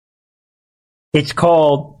 It's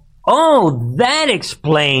called, oh, that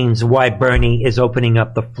explains why Bernie is opening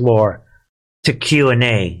up the floor to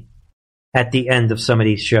Q&A at the end of some of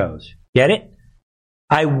these shows. Get it?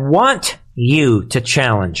 I want you to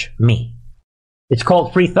challenge me. It's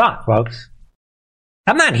called free thought, folks.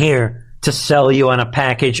 I'm not here to sell you on a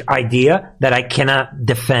package idea that I cannot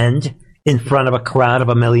defend in front of a crowd of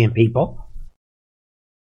 1 million people.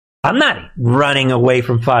 I'm not running away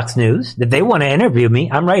from Fox News. If they want to interview me,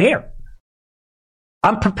 I'm right here.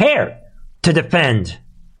 I'm prepared to defend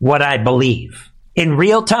what I believe in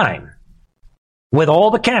real time with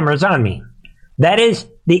all the cameras on me. That is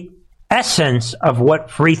the essence of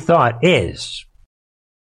what free thought is.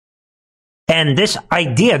 And this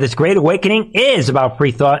idea, this Great Awakening, is about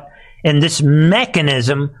free thought. And this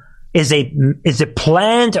mechanism is a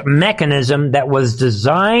planned mechanism that was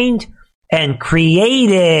designed and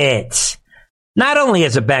created not only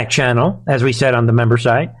as a back channel, as we said on the member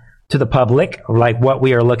side, to the public, like what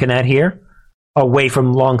we are looking at here, away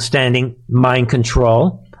from long-standing mind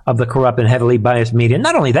control of the corrupt and heavily biased media.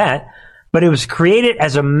 Not only that, but it was created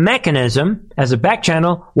as a mechanism, as a back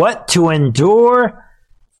channel, what? To endure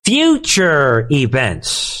future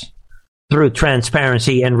events through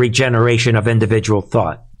transparency and regeneration of individual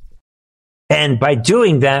thought. And by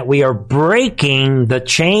doing that, we are breaking the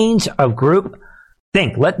chains of group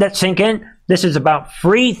think. Let that sink in. This is about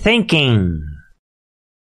free thinking.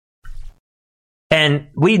 And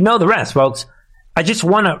we know the rest, folks. I just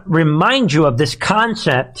want to remind you of this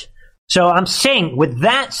concept. So I'm saying, with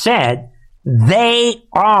that said, they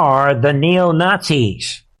are the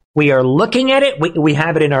neo-Nazis. We are looking at it. We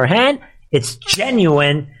have it in our hand. It's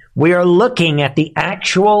genuine. We are looking at the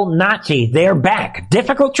actual Nazis. They're back.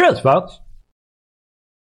 Difficult truth, folks.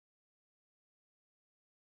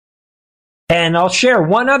 And I'll share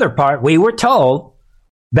one other part. We were told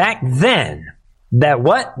back then that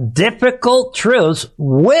what? Difficult truths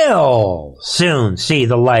will soon see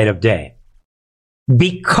the light of day.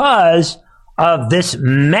 Because of this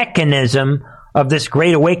mechanism of this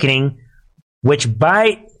Great Awakening, which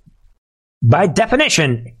by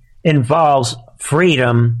definition involves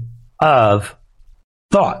freedom of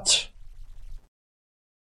thought.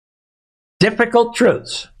 Difficult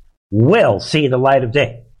truths will see the light of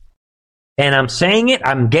day. And I'm saying it,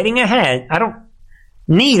 I'm getting ahead. I don't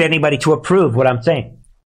need anybody to approve what I'm saying.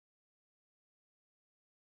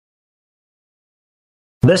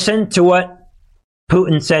 Listen to what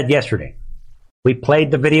Putin said yesterday. We played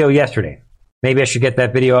the video yesterday. Maybe I should get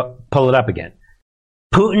that video, pull it up again.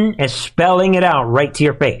 Putin is spelling it out right to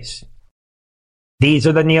your face. These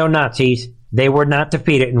are the neo-Nazis. They were not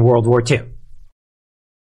defeated in World War II.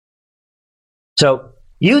 So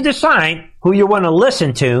you decide who you want to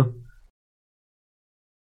listen to.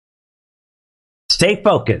 Stay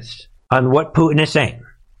focused on what Putin is saying.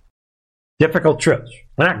 Difficult truths.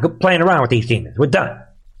 We're not playing around with these demons. We're done.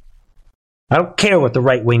 I don't care what the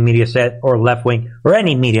right-wing media said, or left-wing, or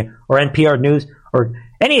any media, or NPR News, or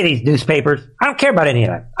any of these newspapers. I don't care about any of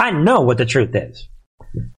that. I know what the truth is.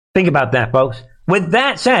 Think about that, folks. With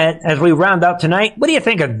that said, as we round out tonight, what do you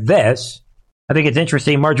think of this? I think it's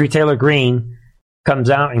interesting. Marjorie Taylor Greene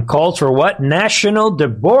comes out and calls for what? National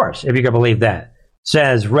divorce, if you can believe that.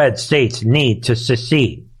 Says red states need to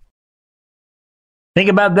secede.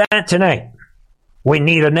 Think about that tonight. We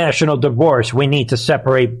need a national divorce. We need to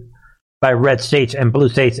separate by red states and blue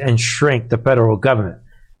states and shrink the federal government.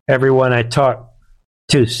 Everyone I talk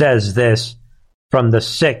to says this, from the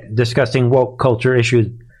sick, disgusting woke culture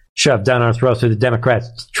issues shoved down our throats through the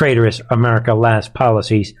Democrats' traitorous America Last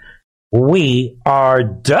policies. We are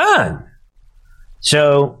done.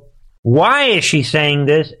 So why is she saying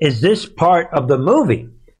this? Is this part of the movie?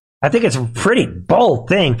 I think it's a pretty bold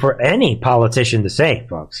thing for any politician to say,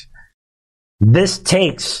 folks. This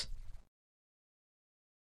takes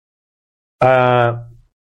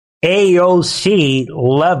AOC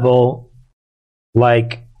level,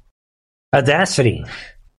 like, audacity.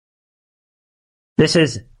 This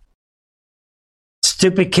is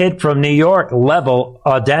stupid kid from New York level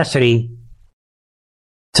audacity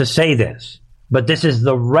to say this. But this is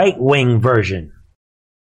the right-wing version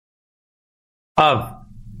of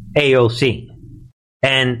AOC.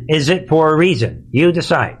 And is it for a reason? You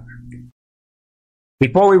decide.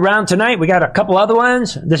 Before we round tonight, we got a couple other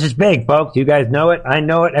ones. This is big, folks. You guys know it. I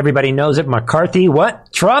know it. Everybody knows it. McCarthy,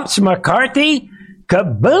 what? Trump's McCarthy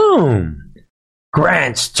kaboom!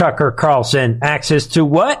 Grants Tucker Carlson access to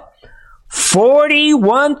what?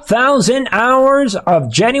 41,000 hours of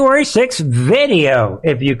January 6th video,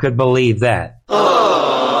 if you could believe that.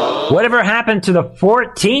 Whatever happened to the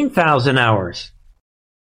 14,000 hours?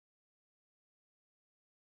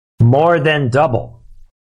 More than double.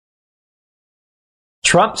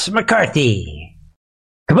 Trump's McCarthy.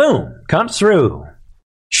 Kaboom! Comes through.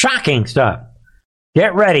 Shocking stuff.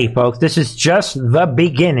 Get ready, folks. This is just the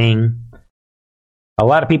beginning. A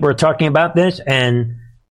lot of people are talking about this, and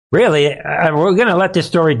really, we're going to let this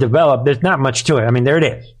story develop. There's not much to it. I mean, there it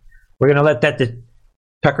is. We're going to let that...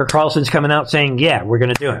 Tucker Carlson's coming out saying, yeah, we're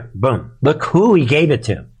going to do it. Boom. Look who he gave it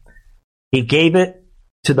to. He gave it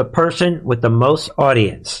to the person with the most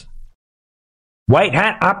audience. White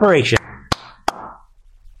hat operation.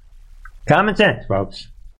 Common sense, folks.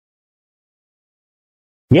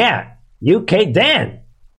 Yeah, UK Dan.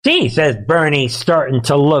 See, says Bernie, starting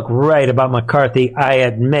to look right about McCarthy. I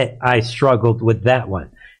admit I struggled with that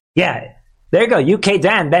one. Yeah, there you go. UK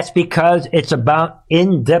Dan, that's because it's about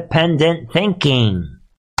independent thinking.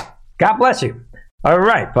 God bless you. All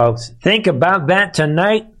right, folks. Think about that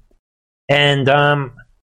tonight. And,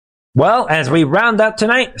 well, as we round up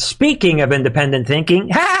tonight, speaking of independent thinking,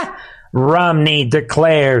 Romney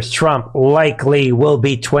declares Trump likely will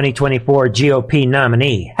be 2024 GOP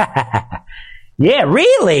nominee. Yeah,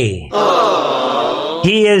 really?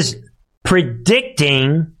 He is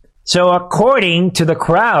predicting, so according to the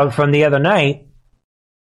crowd from the other night,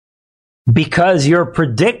 because you're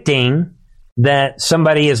predicting that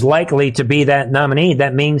somebody is likely to be that nominee,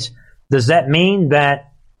 does that mean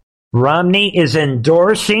that Romney is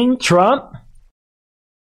endorsing Trump?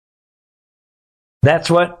 That's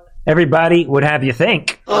what everybody would have you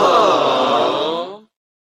think. The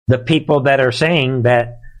people that are saying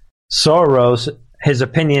that Soros, his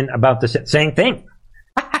opinion about the same thing.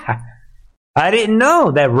 I didn't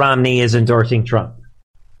know that Romney is endorsing Trump.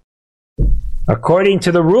 According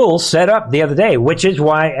to the rules set up the other day, which is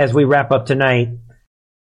why, as we wrap up tonight,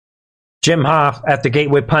 Jim Hoff at the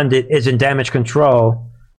Gateway Pundit is in damage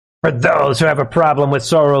control. For those who have a problem with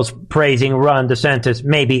Soros praising Ron DeSantis,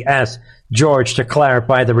 maybe ask George to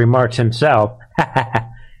clarify the remarks himself.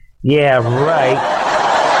 Yeah, right.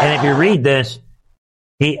 And if you read this,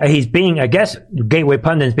 he's being, I guess, Gateway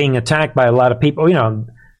Pundit is being attacked by a lot of people,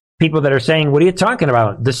 people that are saying, what are you talking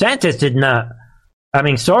about? DeSantis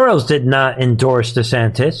Soros did not endorse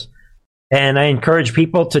DeSantis. And I encourage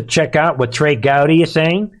people to check out what Trey Gowdy is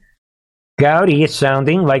saying. Gowdy is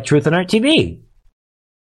sounding like Truth and Art TV.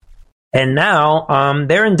 And now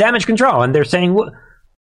they're in damage control. And they're saying,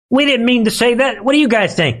 we didn't mean to say that. What do you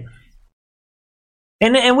guys think?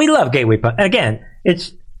 And we love Gateway Pundit. Again,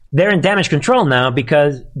 they're in damage control now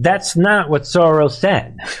because that's not what Soros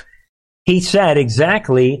said. He said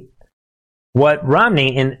exactly what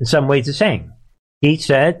Romney in some ways is saying. He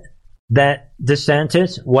said that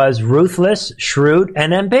DeSantis was ruthless, shrewd,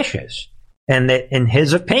 and ambitious. And that, in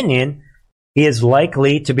his opinion, he is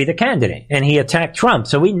likely to be the candidate. And he attacked Trump.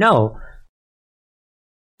 So we know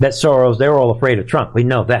that Soros, they were all afraid of Trump. We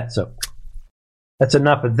know that. So that's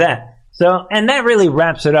enough of that. So, and that really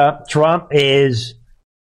wraps it up.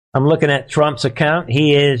 I'm looking at Trump's account.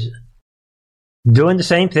 He is doing the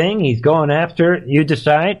same thing. He's going after, you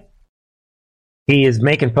decide. He is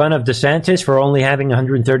making fun of DeSantis for only having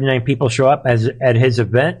 139 people show up at his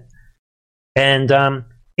event. And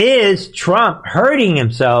is Trump hurting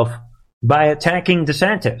himself by attacking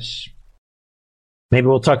DeSantis? Maybe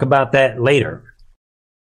we'll talk about that later.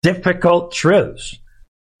 Difficult truths.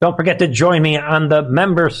 Don't forget to join me on the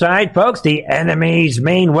member side, folks. The enemy's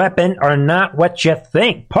main weapon are not what you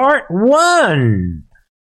think. Part 1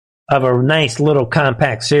 of a nice little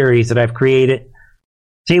compact series that I've created.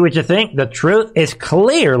 See what you think? The truth is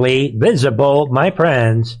clearly visible, my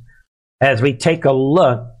friends, as we take a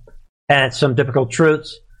look at some difficult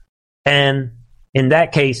truths. And in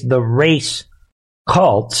that case, the race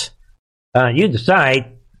cult. You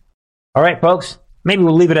decide. All right, folks. Maybe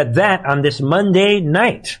we'll leave it at that on this Monday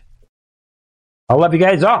night. I love you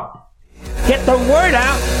guys all. Get the word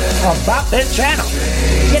out about this channel.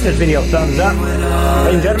 Get this video a thumbs up.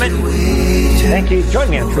 Ladies and gentlemen, thank you.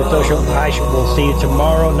 Join me on Truth Social. I will see you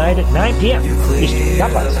tomorrow night at 9 p.m. Eastern.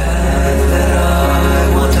 God bless.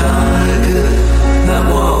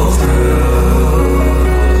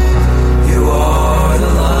 You are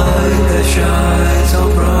the light that shines so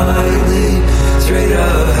brightly straight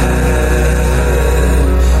ahead.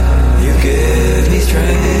 Give me strength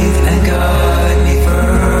and guide me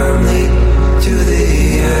firmly to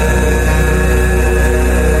the end.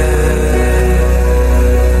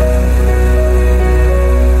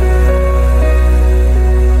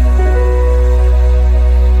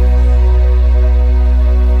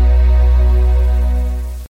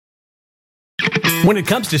 When it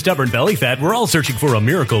comes to stubborn belly fat, we're all searching for a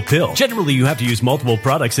miracle pill. Generally, you have to use multiple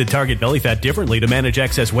products that target belly fat differently to manage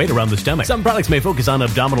excess weight around the stomach. Some products may focus on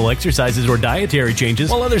abdominal exercises or dietary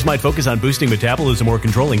changes, while others might focus on boosting metabolism or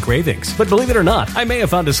controlling cravings. But believe it or not, I may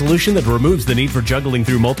have found a solution that removes the need for juggling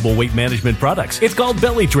through multiple weight management products. It's called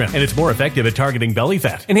Belly Trim, and it's more effective at targeting belly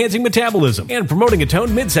fat, enhancing metabolism, and promoting a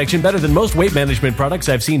toned midsection better than most weight management products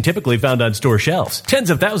I've seen typically found on store shelves.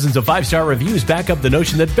 Tens of thousands of 5-star reviews back up the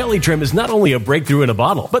notion that Belly Trim is not only a breakthrough in a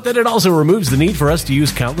bottle, but that it also removes the need for us to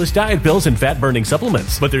use countless diet pills and fat-burning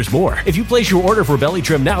supplements. But there's more. If you place your order for Belly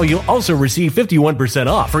Trim now, you'll also receive 51%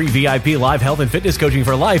 off, free VIP live health and fitness coaching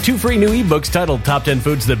for life, 2 free new ebooks titled Top 10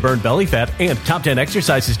 Foods That Burn Belly Fat and Top 10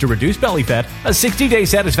 Exercises to Reduce Belly Fat, a 60-day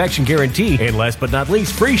satisfaction guarantee, and last but not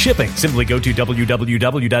least, free shipping. Simply go to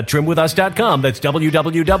www.trimwithus.com. That's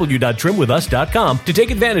www.trimwithus.com to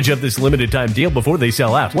take advantage of this limited time deal before they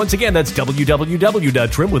sell out. Once again, that's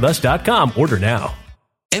www.trimwithus.com. Order now.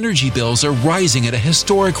 Energy bills are rising at a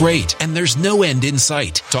historic rate, and there's no end in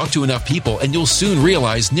sight. Talk to enough people, and you'll soon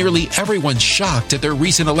realize nearly everyone's shocked at their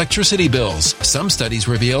recent electricity bills. Some studies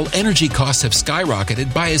reveal energy costs have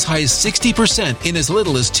skyrocketed by as high as 60% in as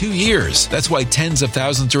little as 2 years. That's why tens of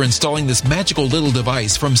thousands are installing this magical little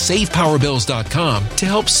device from SavePowerBills.com to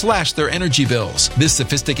help slash their energy bills. This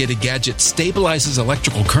sophisticated gadget stabilizes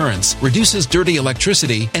electrical currents, reduces dirty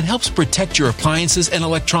electricity, and helps protect your appliances and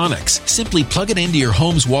electronics. Simply plug it into your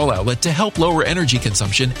home's wall outlet to help lower energy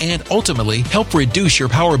consumption and ultimately help reduce your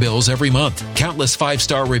power bills every month. Countless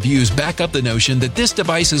 5-star reviews back up the notion that this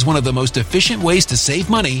device is one of the most efficient ways to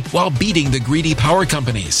save money while beating the greedy power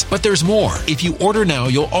companies. But there's more. If you order now,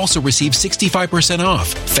 you'll also receive 65% off,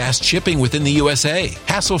 fast shipping within the USA,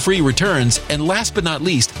 hassle-free returns, and last but not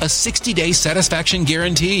least, a 60-day satisfaction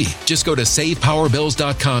guarantee. Just go to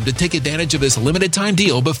SavePowerBills.com to take advantage of this limited time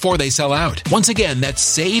deal before they sell out. Once again,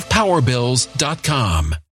 that's SavePowerBills.com.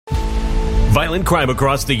 Violent crime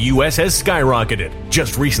across the U.S. has skyrocketed.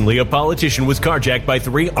 Just recently, a politician was carjacked by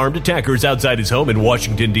 3 armed attackers outside his home in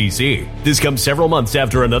Washington, D.C. This comes several months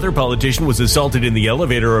after another politician was assaulted in the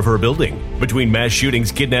elevator of her building. Between mass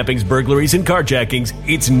shootings, kidnappings, burglaries, and carjackings,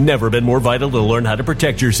 it's never been more vital to learn how to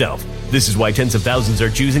protect yourself. This is why tens of thousands are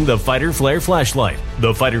choosing the Fighter Flare flashlight.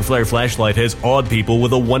 The Fighter Flare flashlight has awed people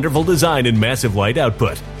with a wonderful design and massive light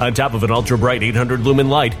output. On top of an ultra-bright 800-lumen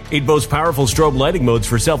light, it boasts powerful strobe lighting modes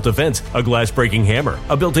for self-defense, a glass-breaking hammer,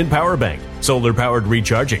 a built-in power bank, solar-powered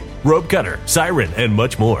recharging, rope cutter, siren, and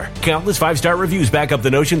much more. Countless 5-star reviews back up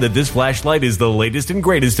the notion that this flashlight is the latest and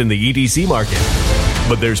greatest in the EDC market.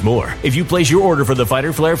 But there's more. If you place your order for the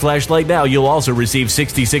Fighter Flare flashlight now, you'll also receive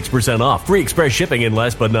 66% off, free express shipping, and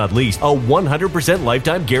last but not least, a 100%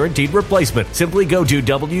 lifetime guaranteed replacement. Simply go to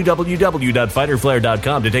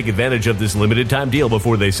www.fighterflare.com to take advantage of this limited time deal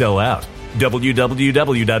before they sell out.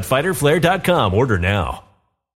 www.fighterflare.com. Order now.